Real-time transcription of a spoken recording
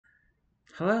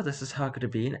Hello, this is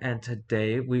Haku and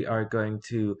today we are going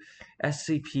to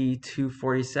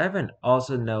SCP-247,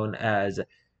 also known as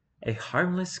a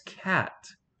harmless cat.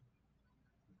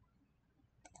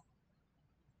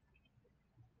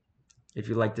 If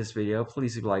you like this video,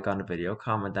 please leave a like on the video,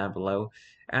 comment down below,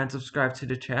 and subscribe to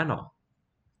the channel.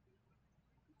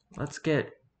 Let's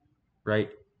get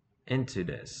right into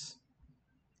this.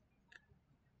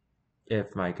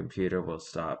 If my computer will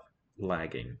stop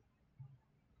lagging.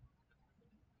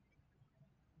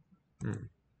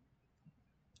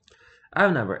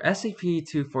 Item number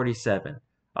SCP-247,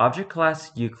 Object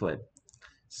Class Euclid.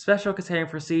 Special Containment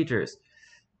Procedures.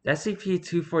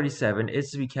 SCP-247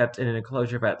 is to be kept in an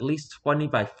enclosure of at least 20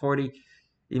 by 40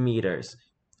 meters.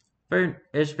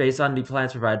 Furnished based on the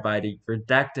plans provided by the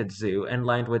redacted zoo and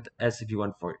lined with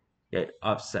SCP-148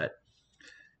 offset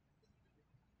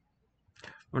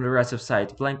from the rest of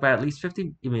site, blank by at least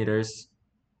 50 meters.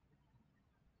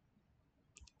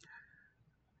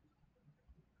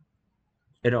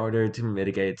 In order to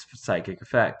mitigate its psychic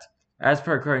effect. As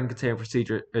per current containment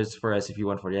procedures for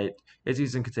SCP-148, it's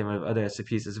used in containment of other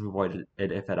SCPs to avoid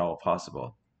it if at all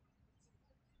possible.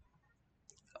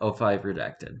 05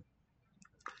 redacted.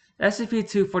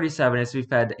 SCP-247 is to be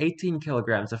fed 18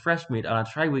 kilograms of fresh meat on a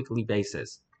tri-weekly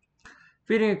basis.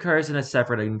 Feeding occurs in a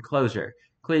separate enclosure.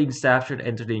 Cleaning staff should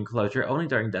enter the enclosure only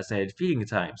during designated feeding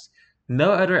times.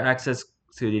 No other access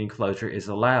to the enclosure is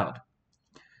allowed.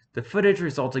 The footage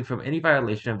resulting from any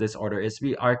violation of this order is to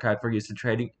be archived for use in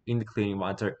training in the cleaning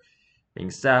monitoring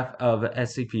staff of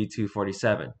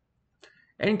SCP-247.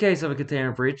 In case of a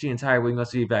containment breach, the entire wing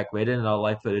must be evacuated and all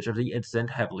live footage of the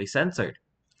incident heavily censored.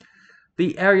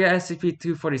 The area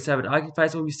SCP-247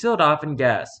 occupies will be sealed off and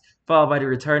gassed, followed by the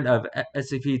return of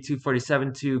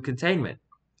SCP-247 to containment.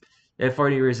 If for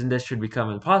any reason this should become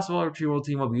impossible, a retrieval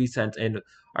team will be sent in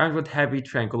armed with heavy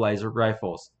tranquilizer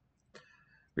rifles.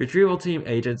 Retrieval team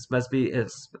agents must be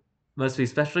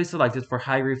specially selected for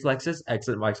high reflexes,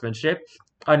 excellent marksmanship,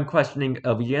 unquestioning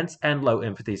obedience, and low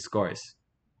empathy scores.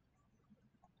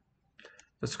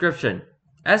 Description: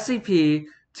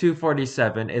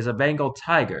 SCP-247 is a Bengal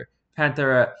tiger,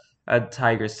 Panthera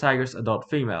tigris adult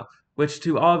female, which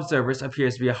to all observers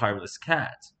appears to be a harmless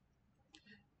cat.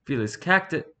 Felis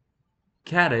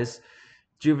catus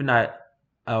juvenile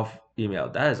female,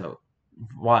 that is a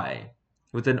Y,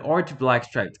 with an orange-black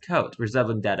striped coat,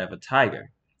 resembling that of a tiger.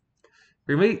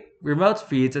 Remote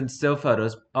feeds and still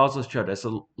photos also show this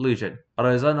illusion,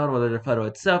 although it is unknown whether the photo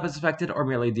itself is affected or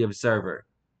merely the observer.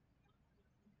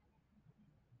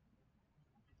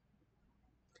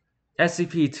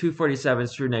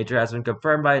 SCP-247's true nature has been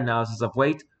confirmed by analysis of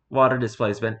weight, water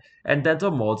displacement, and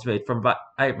dental molds made from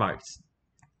bite marks.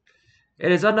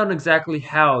 It is unknown exactly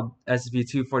how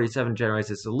SCP-247 generates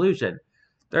this illusion.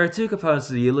 There are two components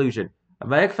to the illusion: a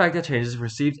magic effect that changes the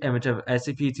perceived image of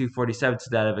SCP-247 to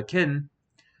that of a kitten,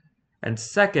 and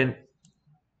second,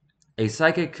 a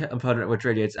psychic component which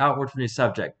radiates outward from the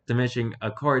subject, diminishing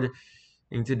according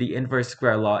to the inverse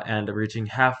square law and reaching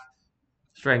half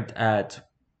strength at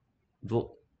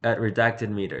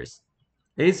redacted meters.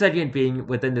 Any sentient being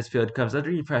within this field comes under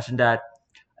the impression that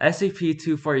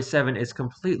SCP-247 is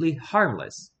completely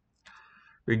harmless,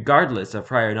 regardless of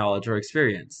prior knowledge or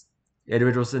experience.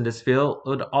 Individuals in this field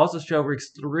would also show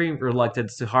extreme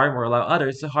reluctance to harm or allow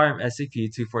others to harm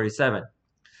SCP-247,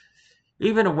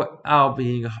 even while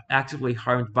being actively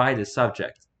harmed by the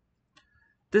subject.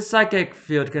 This psychic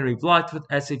field can be blocked with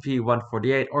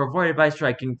SCP-148 or avoided by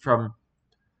striking from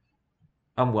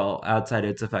outside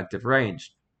its effective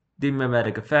range. The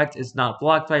mimetic effect is not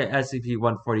blocked by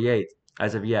SCP-148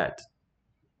 as of yet.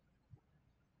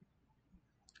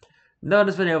 No one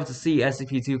has been able to see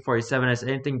SCP-247 as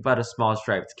anything but a small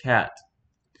striped cat.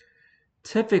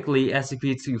 Typically,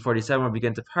 SCP-247 will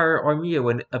begin to purr or mew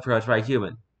when approached by a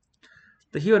human.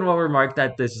 The human will remark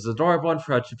that this is adorable and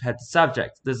approach to pet the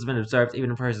subject. This has been observed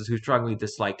even in persons who strongly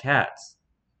dislike cats.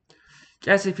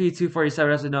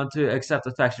 SCP-247 has been known to accept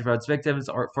affection from its victims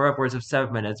for upwards of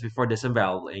 7 minutes before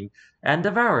disemboweling and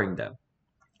devouring them.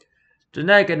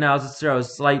 Genetic analysis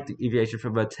shows slight deviation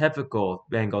from a typical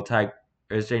Bengal tiger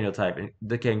genotype,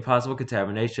 indicating possible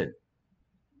contamination.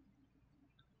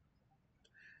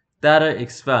 Data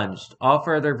expunged. All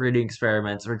further breeding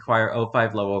experiments require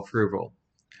O5 level approval.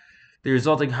 The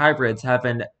resulting hybrids have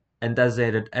been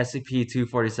designated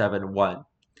SCP-247-1.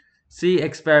 See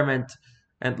experiment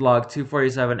and log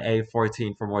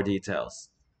 247A14 for more details.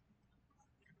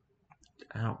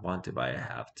 I don't want to, but I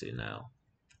have to now.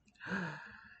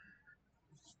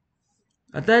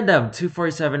 Addendum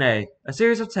 247A. A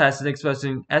series of tests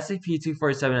exposing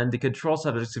SCP-247 and the control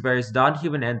subjects to various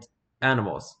non-human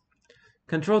animals.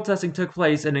 Control testing took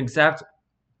place in exact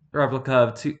replica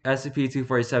of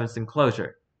SCP-247's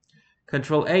enclosure.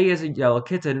 Control A is a yellow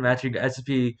kitten matching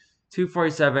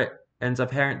SCP-247's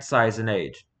apparent size and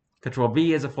age. Control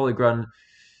B is a fully grown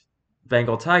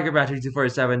Bengal tiger matching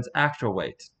 247's actual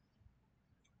weight.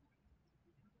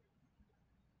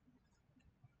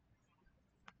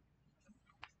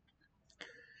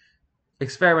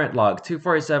 Experiment log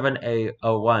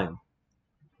 247A01.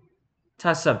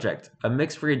 Test subject: a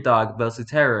mixed breed dog, mostly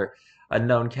terror, a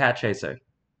known cat chaser.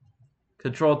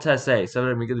 Control test A: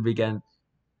 subject immediately began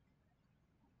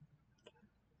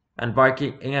and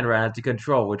barking and ran into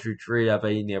control, which retreated up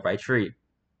a nearby tree.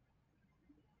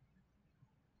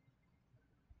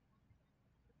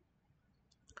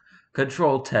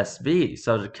 Control test B: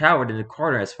 subject cowered in the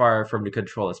corner as far from the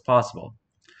control as possible.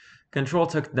 Control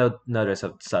took no notice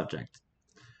of the subject.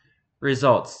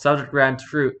 Results: subject ran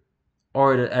through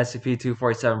or the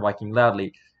SCP-247 barking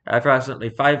loudly. At approximately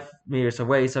 5 meters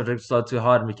away, subject slowed to a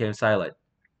halt and became silent.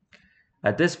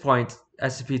 At this point,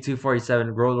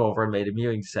 SCP-247 rolled over and made a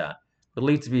mewing sound,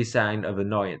 believed to be a sign of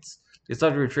annoyance. The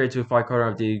subject retreated to a far corner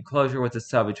of the enclosure with its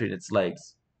tail between its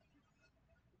legs.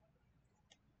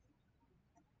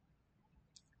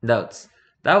 Notes: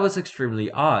 that was extremely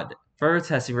odd. Further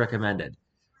testing recommended.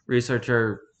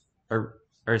 Researcher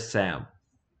Sam.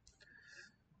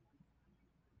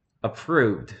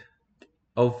 Approved.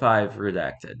 05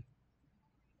 redacted.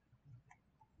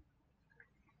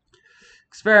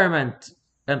 Experiment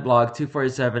and log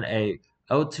 247A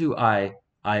 02I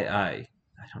I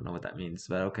don't know what that means,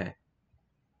 but okay.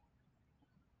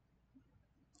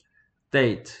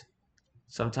 Date: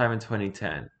 sometime in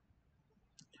 2010.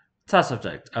 Test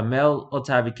subject: a male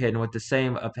Otavi kitten with the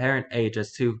same apparent age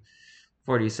as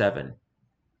 247.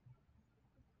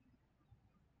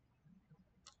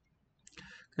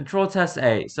 Control test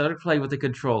A: subject played with the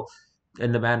control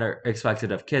in the manner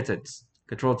expected of kittens.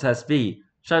 Control test B: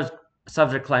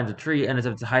 subject climbed a tree and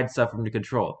attempted to hide itself from the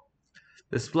control,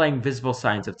 displaying visible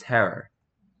signs of terror.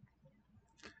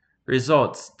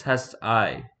 Results: test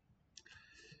I.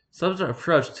 Subject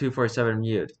approached 247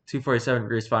 mute. 247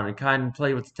 responded in kind and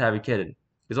played with the tabby kitten.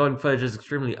 Resulting footage is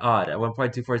extremely odd. At one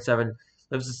point, 247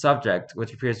 lifts the subject,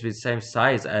 which appears to be the same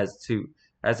size as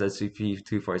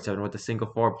SCP-247 with a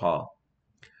single forepaw.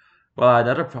 While at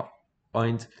another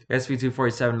point,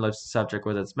 SCP-247 lifts the subject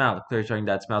with its mouth, clearly showing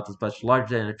that its mouth is much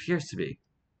larger than it appears to be.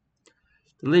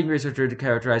 The leading researcher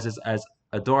characterizes as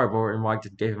adorable and remarked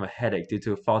it gave him a headache due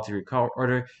to a faulty recall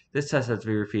order. This test has to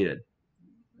be repeated.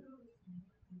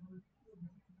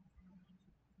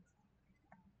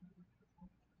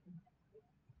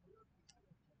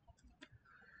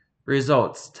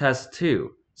 Results: Test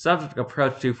 2. Subject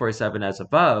approached 247 as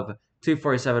above.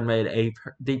 247 made a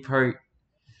deep purring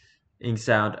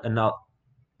sound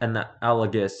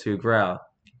analogous to a growl.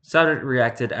 Subject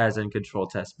reacted as in Control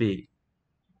Test B.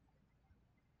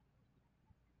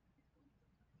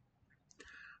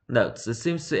 Notes: this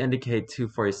seems to indicate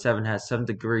 247 has some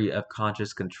degree of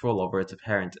conscious control over its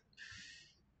apparent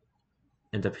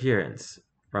and appearance.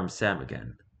 From Sam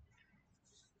again.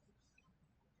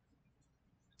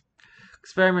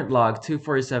 Experiment log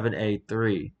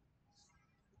 247A3.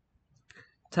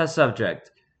 Test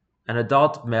subject: an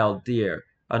adult male deer,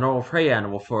 a normal prey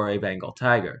animal for a Bengal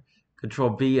tiger. Control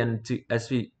B and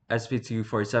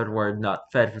SCP-247 were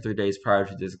not fed for 3 days prior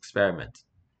to this experiment.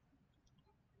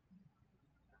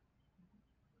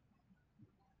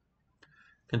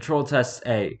 Control test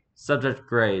A. Subject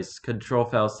grazed. Control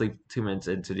fell asleep 2 minutes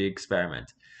into the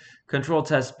experiment. Control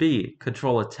test B.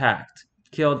 Control attacked,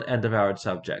 killed, and devoured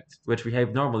subject, which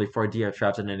behaved normally for a deer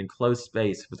trapped in an enclosed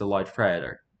space with a large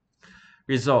predator.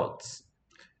 Results: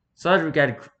 subject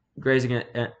began grazing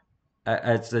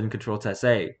as in Control test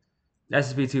A.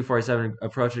 SCP-247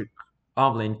 approached it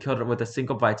calmly and killed it with a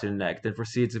single bite to the neck, then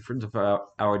proceeded to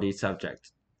devour the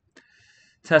subject.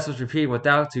 Test was repeated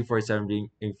without 247 being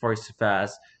enforced too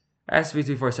fast.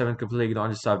 SCP-247 completely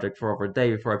ignored the subject for over a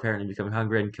day before apparently becoming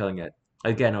hungry and killing it.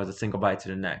 Again, with a single bite to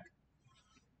the neck.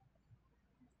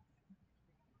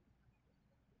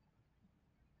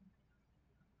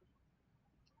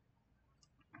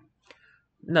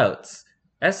 Notes: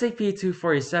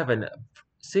 SCP-247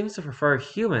 seems to prefer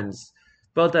humans,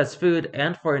 both as food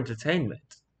and for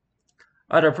entertainment.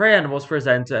 Other prey animals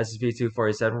presented to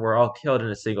SCP-247 were all killed in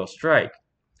a single strike,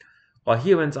 while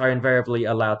humans are invariably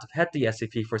allowed to pet the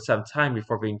SCP for some time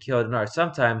before being killed and are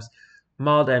sometimes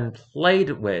mauled and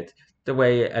played with the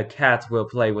way a cat will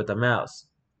play with a mouse.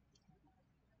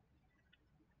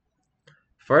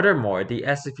 Furthermore, the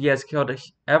SCP has killed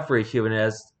every human it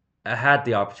has had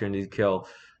the opportunity to kill,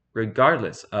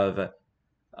 regardless of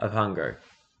hunger.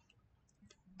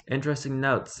 Interesting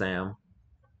note, Sam.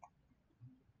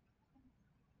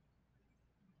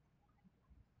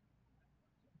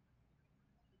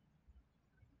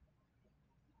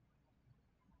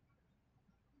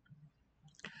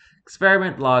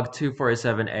 Experiment log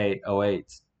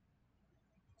 247A08.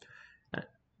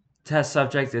 Test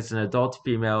subject is an adult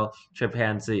female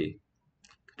chimpanzee.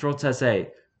 Control test A.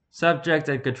 Subject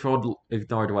and control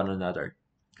ignored one another.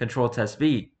 Control test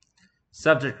B.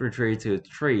 Subject retreated to a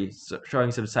tree,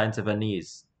 showing some signs of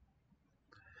unease.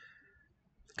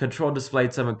 Control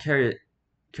displayed some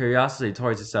curiosity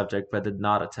towards the subject but did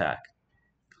not attack.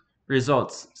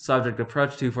 Results. Subject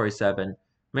approached 247,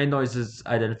 made noises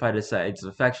identified as signs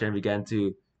of affection, and began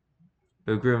to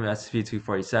groom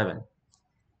SCP-247.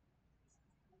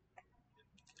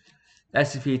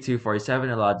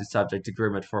 SCP-247 allowed the subject to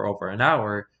groom it for over an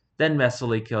hour, then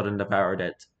messily killed and devoured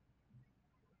it.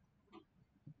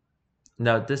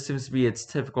 Note, this seems to be its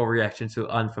typical reaction to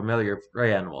unfamiliar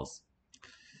prey animals.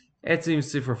 It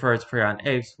seems to prefer to prey on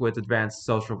apes with advanced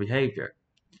social behavior.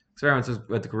 Experiments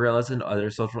with gorillas and other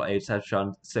social apes have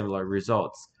shown similar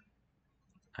results.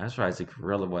 I'm surprised a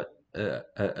gorilla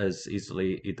is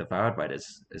easily devoured by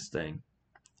this thing.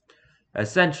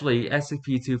 Essentially,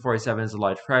 SCP-247 is a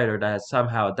large predator that has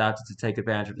somehow adapted to take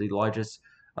advantage of the largest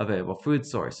available food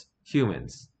source,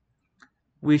 humans.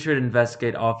 We should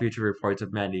investigate all future reports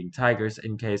of man-eating tigers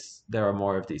in case there are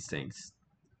more of these things.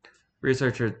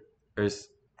 Researchers,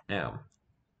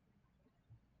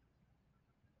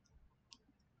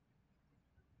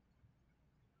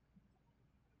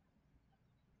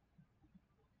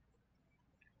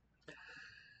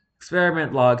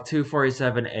 Experiment log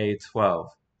 247A12.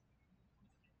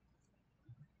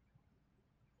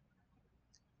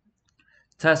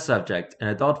 Test subject, an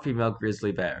adult female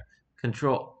grizzly bear.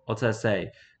 Control test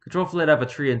A. Control fled up a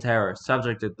tree in terror.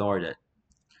 Subject ignored it.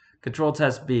 Control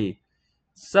test B.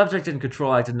 Subject and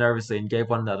control acted nervously and gave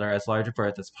one another as large a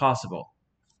berth as possible.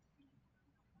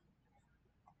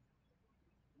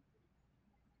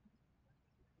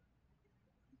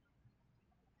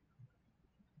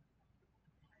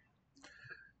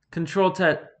 Control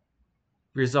test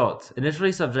results.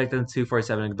 Initially, subject and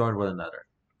 247 ignored one another.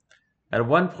 At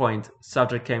one point,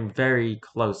 subject came very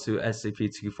close to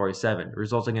SCP-247,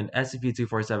 resulting in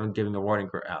SCP-247 giving a warning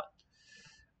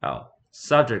out.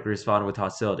 Subject responded with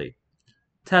hostility.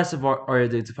 Tests are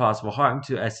due to possible harm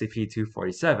to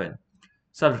SCP-247.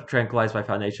 Subject tranquilized by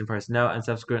Foundation personnel and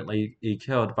subsequently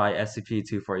killed by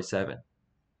SCP-247.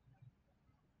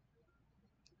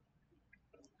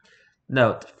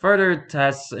 Note, further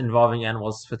tests involving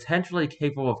animals potentially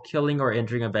capable of killing or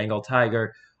injuring a Bengal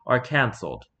tiger are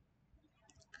cancelled.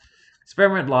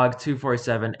 Experiment log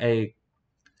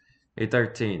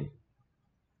 247A13.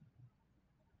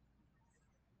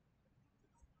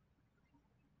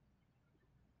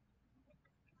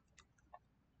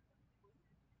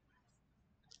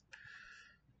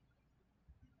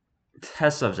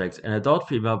 Test subject, an adult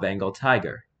female Bengal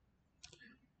tiger.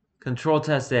 Control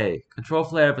test A. Control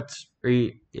flared up a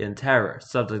tree in terror.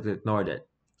 Subject ignored it.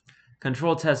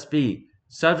 Control test B.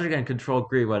 Subject and control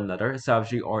agree one another,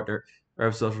 establishing order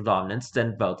of social dominance,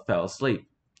 then both fell asleep.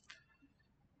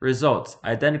 Results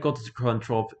identical to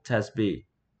control test B.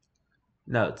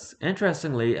 Notes.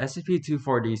 Interestingly,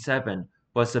 SCP-247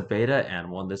 was the beta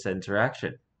animal in this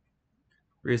interaction.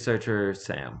 Researcher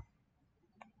Sam.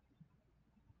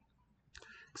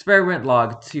 Experiment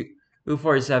log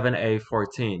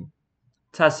 247A14.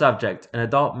 Test subject, an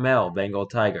adult male Bengal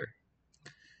tiger.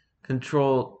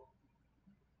 Control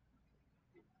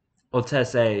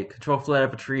test A. Control fled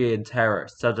up a tree in terror.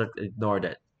 Subject ignored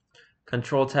it.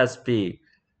 Control test B.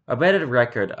 A beta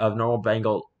record of normal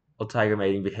Bengal tiger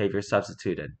mating behavior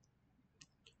substituted.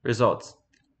 Results.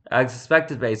 As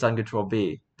expected based on control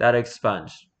B. Data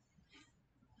expunged.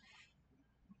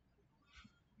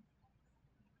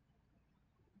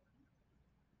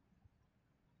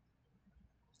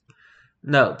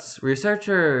 Notes.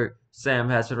 Researcher Sam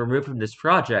has been removed from this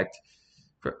project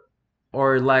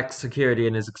or lacks security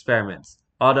in his experiments,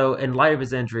 although in light of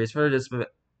his injuries, further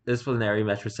disciplinary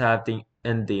measures have been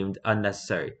deemed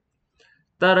unnecessary.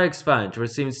 Data expunged, which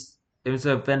seems to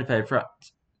have benefited from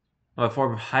a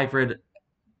form of hybrid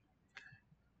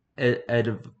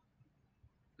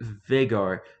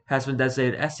vigor, has been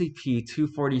designated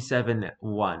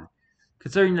SCP-247-1.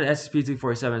 Considering that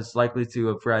SCP-247 is likely to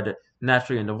have bred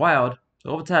naturally in the wild, the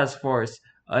Global Task Force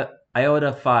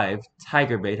IOTA-5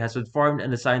 Tiger Bait has been formed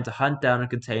and assigned to hunt down and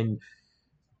contain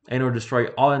and or destroy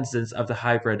all instances of the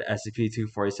hybrid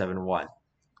SCP-247-1.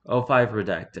 O5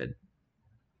 redacted.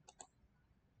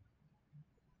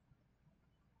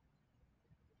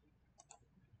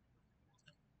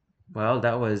 Well,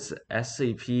 that was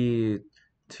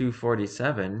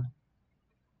SCP-247.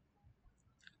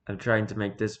 I'm trying to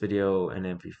make this video an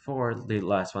MP4. The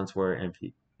last ones were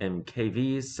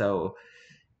MKVs, so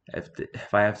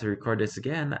If I have to record this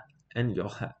again, and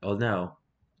you'll know.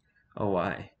 Oh,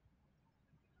 why?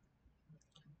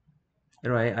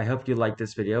 Anyway, I hope you liked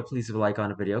this video. Please leave a like on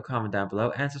the video, comment down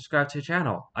below, and subscribe to the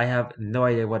channel. I have no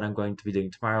idea what I'm going to be doing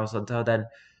tomorrow, so until then,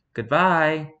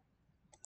 goodbye!